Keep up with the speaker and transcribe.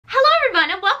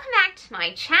to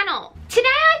my channel. Today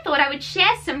I thought I would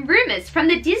share some rumours from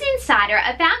the Diz Insider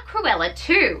about Cruella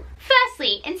 2.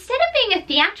 Firstly, instead of being a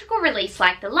theatrical release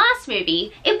like the last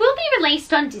movie, it will be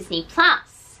released on Disney+.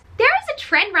 There is a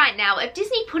trend right now of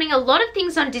Disney putting a lot of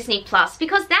things on Disney+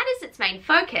 because that is its main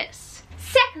focus.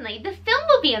 Secondly, the film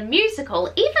will be a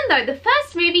musical even though the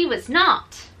first movie was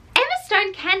not. Emma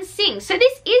Stone can sing, so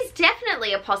this is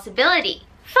definitely a possibility.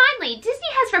 Finally, Disney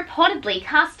has reportedly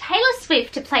cast Taylor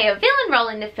Swift to play a villain role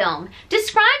in the film,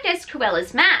 described as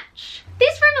Cruella's match.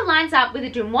 This rumour lines up with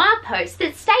a Rumours post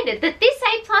that stated that this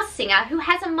A+ singer who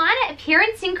has a minor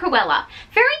appearance in Cruella,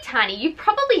 very tiny, you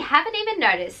probably haven't even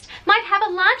noticed, might have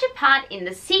a larger part in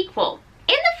the sequel.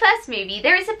 In the first movie,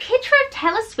 there is a picture of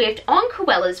Taylor Swift on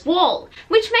Cruella's wall,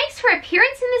 which makes her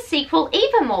appearance in the sequel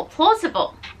even more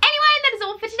plausible. Anyway, that is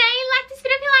all for today. Like this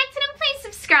video if you liked it and please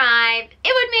subscribe.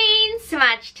 It would mean so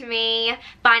much to me.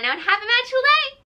 Bye now and have a magical day.